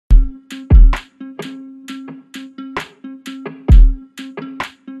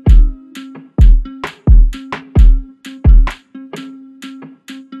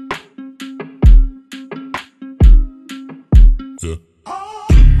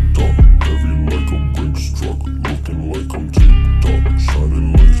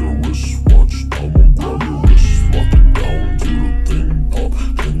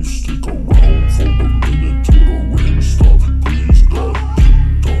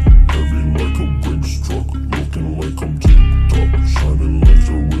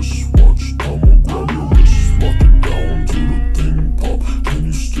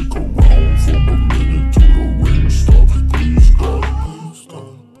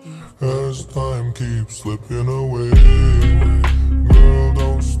As time keeps slipping away, girl,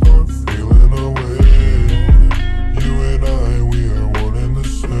 don't start feeling away. You and I, we are one and the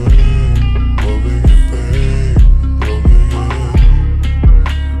same. Loving in pain, loving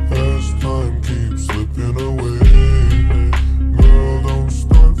it. As time keeps slipping away, girl, don't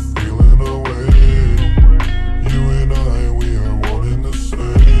start feeling away. You and I, we are one and the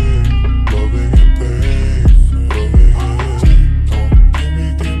same. Loving in pain, loving it. Tock,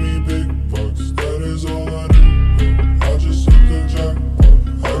 give me big bucks, that is all I do. I just hit the jackpot.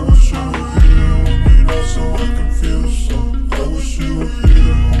 I wish you were here with me now so I can feel some. I wish you were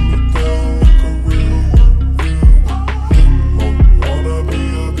here, hold me down like a real one, real one. Wanna be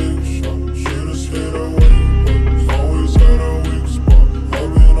a big shot, should've stayed away, but always had a weak spot. I've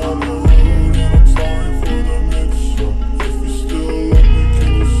been on the road and I'm sorry for the mix-up. If you still love me,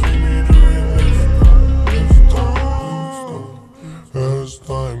 can you see me during this time? As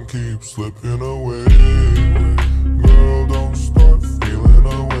time keeps slipping away.